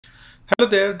Hello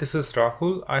there, this is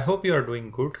Rahul. I hope you are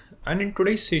doing good. And in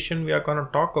today's session, we are going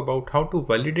to talk about how to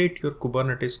validate your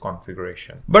Kubernetes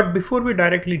configuration. But before we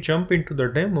directly jump into the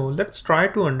demo, let's try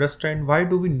to understand why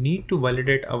do we need to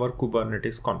validate our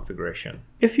Kubernetes configuration.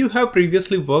 If you have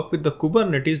previously worked with the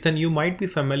Kubernetes, then you might be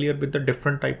familiar with the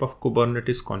different type of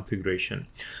Kubernetes configuration.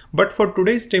 But for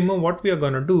today's demo, what we are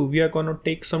going to do, we are going to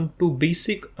take some two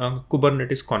basic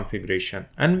Kubernetes configuration,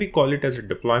 and we call it as a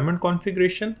deployment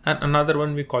configuration, and another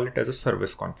one we call it as a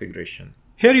service configuration.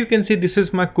 Here you can see this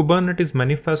is my Kubernetes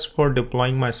manifest for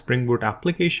deploying my Spring Boot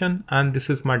application, and this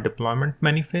is my deployment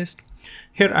manifest.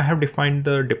 Here I have defined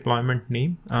the deployment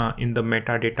name in the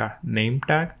metadata name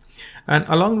tag, and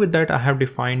along with that I have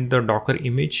defined the Docker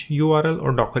image URL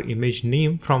or Docker image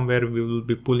name from where we will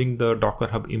be pulling the Docker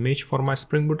Hub image for my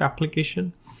Spring Boot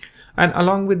application. And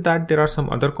along with that there are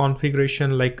some other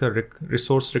configuration like a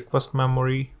resource request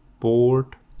memory,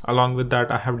 port. Along with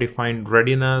that I have defined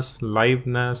readiness,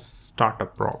 liveness,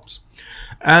 startup props.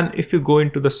 And if you go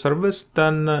into the service,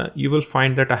 then you will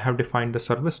find that I have defined the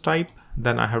service type,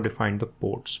 then I have defined the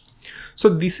ports. So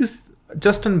this is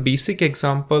just a basic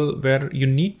example where you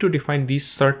need to define these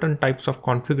certain types of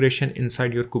configuration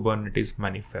inside your Kubernetes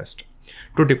manifest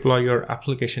to deploy your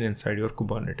application inside your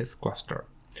Kubernetes cluster.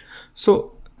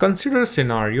 So consider a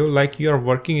scenario like you are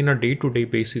working in a day-to-day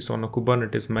basis on a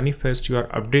Kubernetes manifest, you are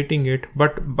updating it,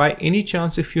 but by any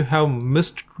chance if you have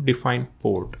missed to define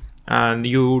port and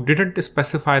you didn't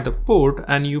specify the port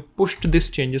and you pushed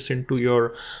these changes into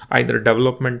your either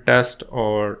development test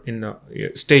or in a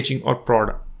staging or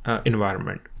prod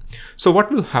environment. So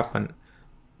what will happen?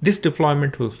 This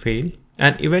deployment will fail,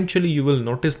 and eventually you will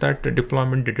notice that the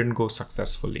deployment didn't go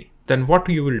successfully. Then what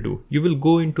you will do? You will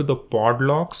go into the pod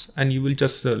logs and you will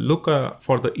just look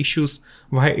for the issues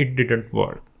why it didn't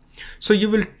work. So you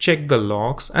will check the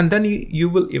logs, and then you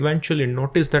will eventually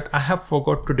notice that I have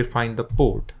forgot to define the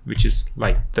port, which is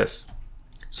like this.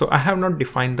 So I have not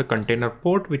defined the container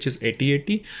port, which is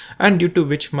 8080, and due to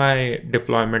which my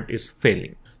deployment is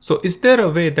failing. So is there a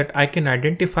way that I can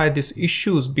identify these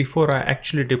issues before I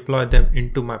actually deploy them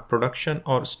into my production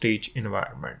or stage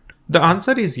environment? The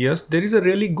answer is yes. There is a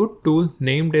really good tool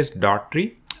named as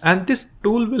Datree, and this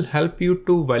tool will help you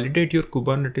to validate your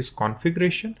Kubernetes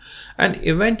configuration, and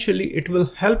eventually it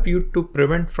will help you to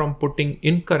prevent from putting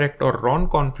incorrect or wrong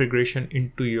configuration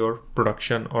into your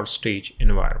production or stage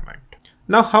environment.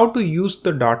 Now, how to use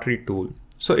the Datree tool?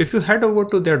 So if you head over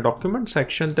to their document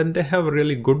section, then they have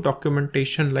really good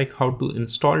documentation like how to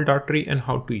install Datree and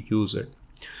how to use it.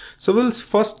 So we'll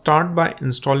first start by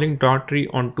installing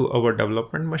Datree onto our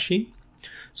development machine.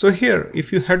 So here,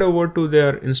 if you head over to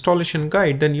their installation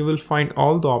guide, then you will find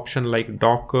all the options like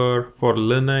Docker for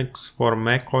Linux, for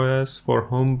Mac OS, for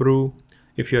Homebrew.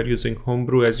 If you are using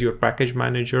Homebrew as your package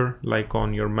manager, like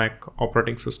on your Mac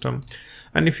operating system.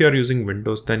 And if you are using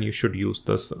Windows, then you should use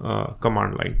this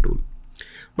command line tool.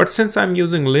 But since I'm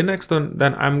using Linux,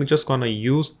 then I'm just gonna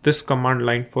use this command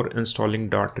line for installing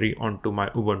Datree onto my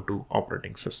Ubuntu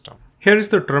operating system. Here is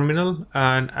the terminal,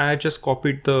 and I just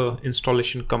copied the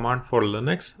installation command for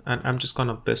Linux, and I'm just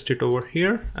gonna paste it over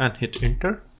here and hit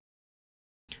enter.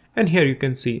 And here you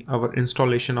can see our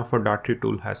installation of our Datree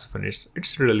tool has finished.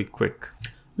 It's really quick.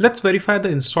 Let's verify the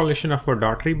installation of our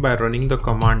Datree by running the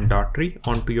command Datree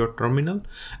onto your terminal,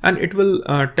 and it will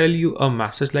tell you a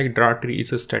message like Datree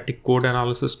is a static code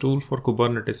analysis tool for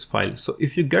Kubernetes file. So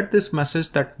if you get this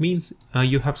message, that means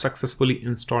you have successfully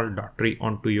installed Datree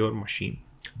onto your machine.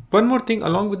 One more thing,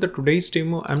 along with the today's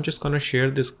demo, I'm just going to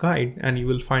share this guide, and you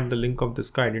will find the link of this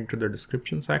guide into the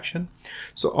description section.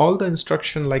 So all the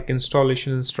instruction like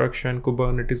installation instruction,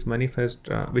 Kubernetes manifest,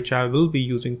 which I will be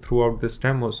using throughout this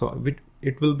demo, so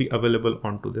it will be available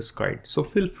onto this guide. So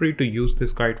feel free to use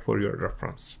this guide for your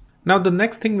reference. Now the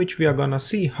next thing which we are going to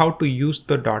see how to use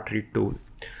the Datree tool.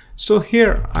 So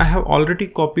here I have already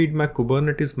copied my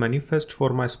Kubernetes manifest for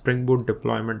my Spring Boot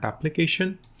deployment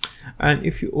application. And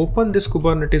if you open this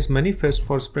Kubernetes manifest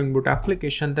for Spring Boot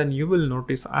application, then you will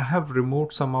notice I have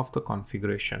removed some of the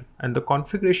configuration. And the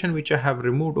configuration which I have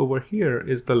removed over here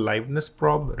is the liveness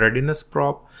prop, readiness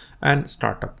prop, and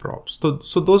startup props.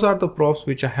 So those are the props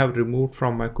which I have removed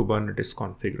from my Kubernetes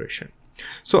configuration.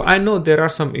 So I know there are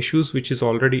some issues which is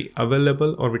already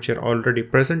available or which are already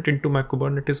present into my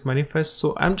Kubernetes manifest.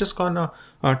 So I'm just gonna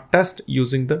test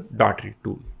using the Datree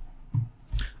tool.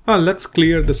 Let's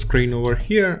clear the screen over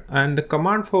here, and the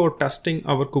command for testing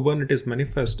our Kubernetes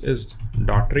manifest is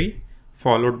Datree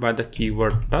followed by the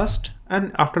keyword test,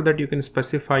 and after that you can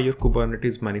specify your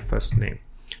Kubernetes manifest name.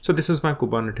 So this is my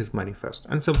Kubernetes manifest,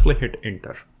 and simply hit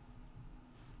enter.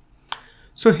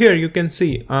 So here you can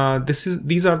see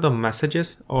these are the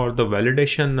messages or the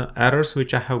validation errors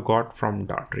which I have got from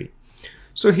Datree.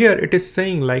 So here it is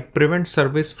saying like prevent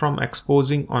service from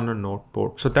exposing on a node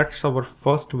port. So that's our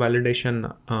first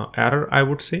validation error, I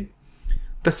would say.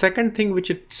 The second thing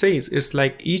which it says is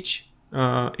like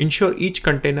ensure each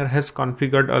container has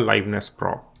configured a liveness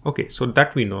prop. Okay, so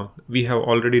that we know. We have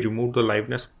already removed the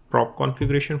liveness prop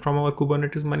configuration from our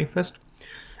Kubernetes manifest.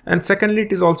 And secondly,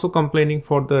 it is also complaining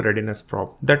for the readiness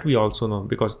prop, that we also know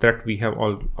because that we have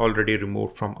already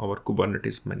removed from our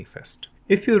Kubernetes manifest.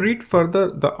 If you read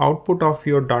further the output of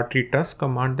your Datree test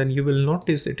command, then you will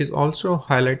notice it is also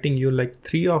highlighting you like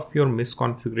 3 of your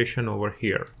misconfiguration over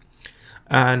here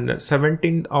and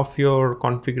 17 of your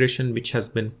configuration which has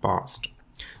been passed.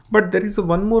 But there is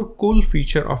one more cool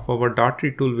feature of our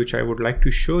Datree tool which I would like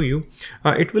to show you.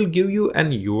 It will give you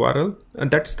an URL, and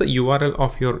that's the URL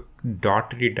of your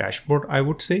Datree dashboard, I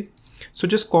would say. So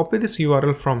just copy this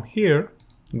URL from here,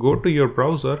 go to your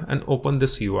browser and open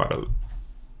this URL.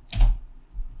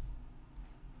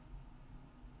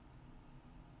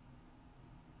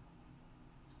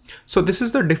 So this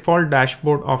is the default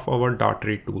dashboard of our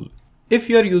Datree tool. If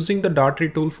you are using the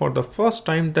Datree tool for the first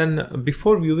time, then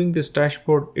before viewing this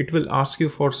dashboard, it will ask you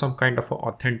for some kind of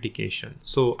authentication.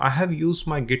 So I have used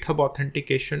my GitHub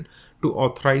authentication to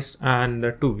authorize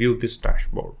and to view this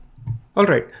dashboard.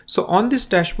 Alright, so on this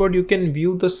dashboard, you can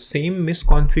view the same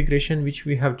misconfiguration which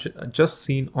we have just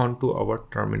seen onto our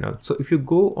terminal. So if you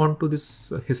go onto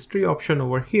this history option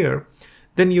over here,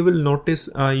 then you will notice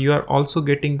you are also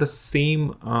getting the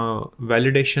same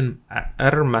validation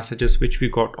error messages which we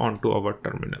got onto our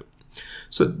terminal.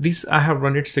 So this I have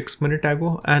run it 6 minutes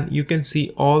ago, and you can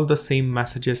see all the same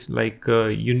messages like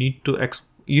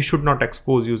you should not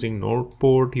expose using node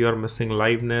port, you are missing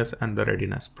liveness and the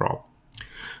readiness prop.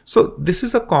 So this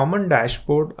is a common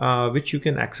dashboard which you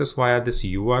can access via this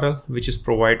URL which is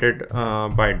provided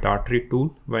by Datree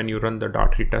tool when you run the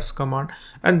Datree test command,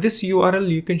 and this URL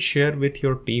you can share with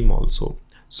your team also.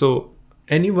 So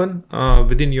anyone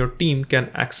within your team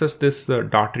can access this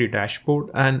Datree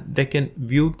dashboard and they can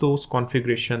view those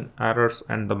configuration errors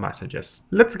and the messages.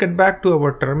 Let's get back to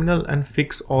our terminal and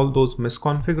fix all those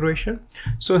misconfiguration.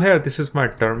 So here this is my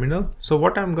terminal. So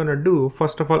what I'm gonna do,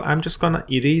 first of all, I'm just gonna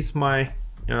erase my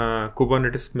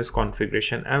Kubernetes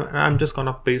misconfiguration and I'm just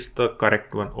gonna paste the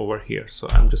correct one over here. So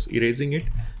I'm just erasing it.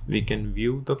 We can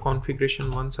view the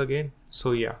configuration once again.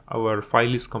 So yeah, our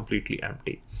file is completely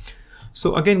empty.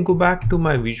 So again, go back to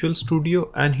my Visual Studio,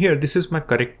 and here this is my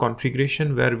correct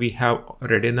configuration where we have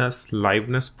readiness,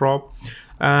 liveness prop,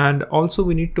 and also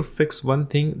we need to fix one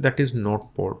thing, that is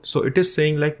node port. So it is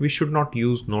saying like we should not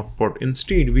use node port,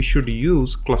 instead we should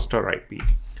use cluster IP.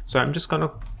 So I'm just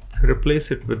gonna replace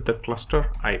it with the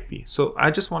cluster IP. So I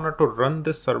just wanted to run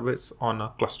this service on a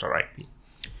cluster IP.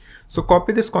 So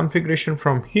copy this configuration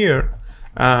from here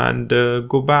and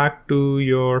go back to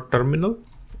your terminal,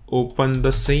 open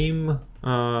the same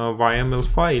YAML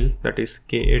file, that is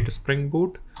K8 Spring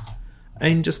Boot,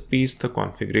 and just paste the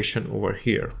configuration over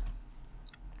here.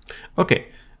 Okay,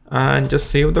 and just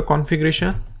save the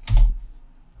configuration.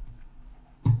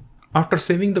 After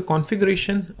saving the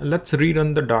configuration, let's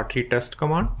rerun the Datree test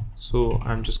command. So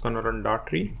I'm just gonna run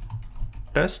Datree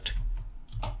test.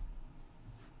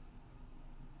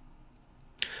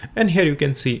 And here you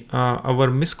can see our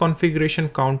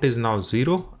misconfiguration count is now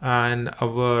 0 and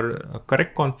our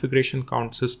correct configuration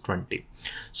counts is 20.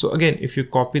 So again, if you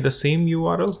copy the same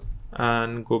URL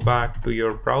and go back to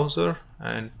your browser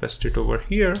and paste it over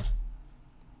here,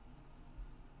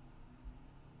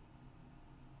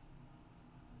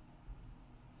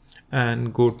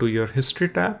 and go to your history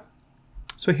tab.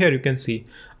 So here you can see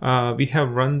we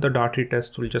have run the Datree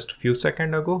test tool just a few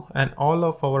seconds ago, and all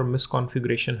of our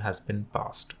misconfiguration has been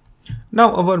passed.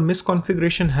 Now our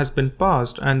misconfiguration has been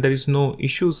passed and there is no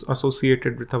issues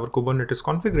associated with our Kubernetes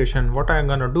configuration. What I'm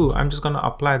gonna do, I'm just gonna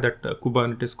apply that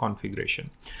Kubernetes configuration.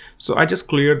 So I just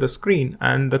clear the screen,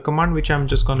 and the command which I'm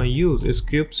just gonna use is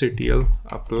kubectl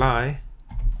apply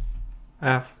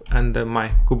F and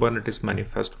my Kubernetes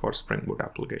manifest for Spring Boot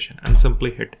application, and simply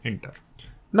hit enter.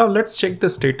 Now let's check the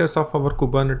status of our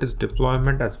Kubernetes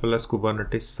deployment as well as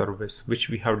Kubernetes service which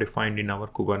we have defined in our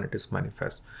Kubernetes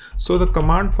manifest. So the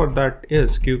command for that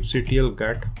is kubectl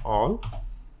get all.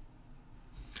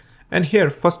 And here,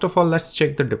 first of all, let's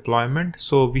check the deployment.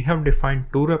 So we have defined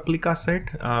 2 replica set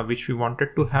which we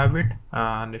wanted to have it.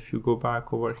 And if you go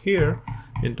back over here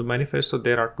into manifest, so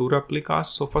there are 2 replicas.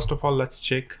 So first of all, let's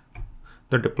check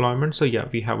the deployment. So yeah,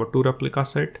 we have a 2 replica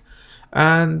set.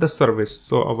 And the service,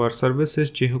 so our service is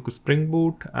JHook Spring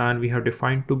Boot, and we have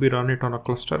defined to be run it on a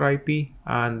cluster IP,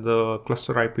 and the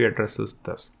cluster IP address is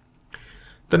this.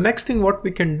 The next thing what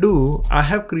we can do, I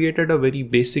have created a very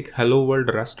basic hello world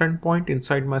REST endpoint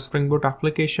inside my Spring Boot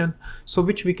application, so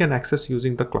which we can access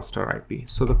using the cluster IP.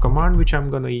 So the command which I'm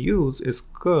going to use is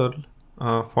curl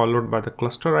followed by the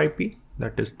cluster IP,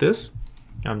 that is this.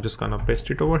 I'm just going to paste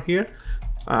it over here,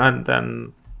 and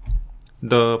then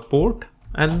the port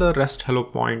and the REST hello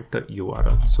point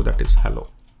URL, so that is hello.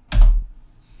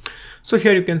 So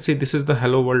here you can see this is the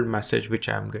hello world message which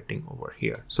I am getting over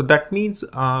here. So that means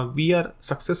we are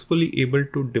successfully able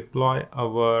to deploy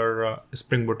our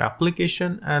Spring Boot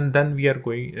application, and then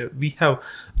we have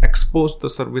exposed the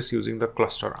service using the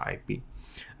cluster IP,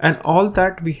 and all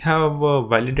that we have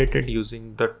validated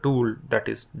using the tool that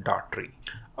is Datree.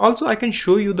 Also, I can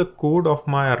show you the code of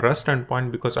my REST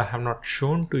endpoint because I have not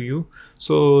shown to you.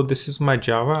 So this is my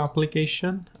Java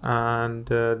application, and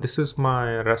this is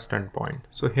my REST endpoint.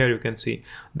 So here you can see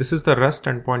this is the REST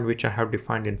endpoint which I have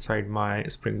defined inside my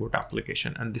Spring Boot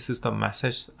application, and this is the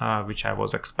message which I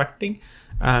was expecting.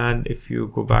 And if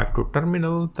you go back to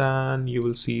terminal, then you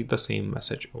will see the same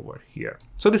message over here.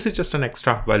 So this is just an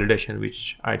extra validation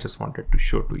which I just wanted to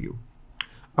show to you.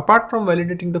 Apart from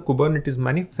validating the Kubernetes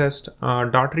manifest,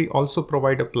 Datree also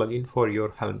provide a plugin for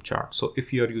your Helm chart. So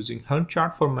if you are using Helm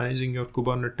chart for managing your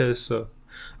Kubernetes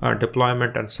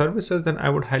deployment and services, then I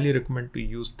would highly recommend to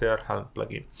use their Helm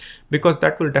plugin, because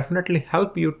that will definitely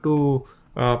help you to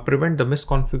prevent the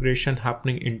misconfiguration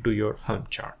happening into your Helm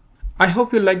chart. I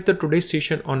hope you liked the today's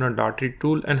session on a Datree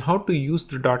tool and how to use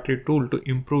the Datree tool to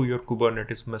improve your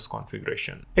Kubernetes mesh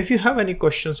configuration. If you have any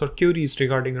questions or queries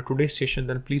regarding the today's session,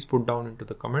 then please put down into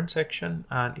the comment section.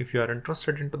 And if you are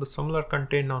interested into the similar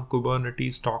content on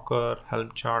Kubernetes, Docker,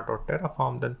 Helm chart or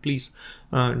Terraform, then please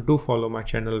do follow my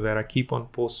channel where I keep on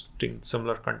posting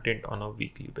similar content on a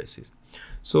weekly basis.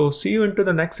 So see you into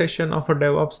the next session of a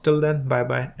DevOps. Till then, bye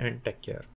bye and take care.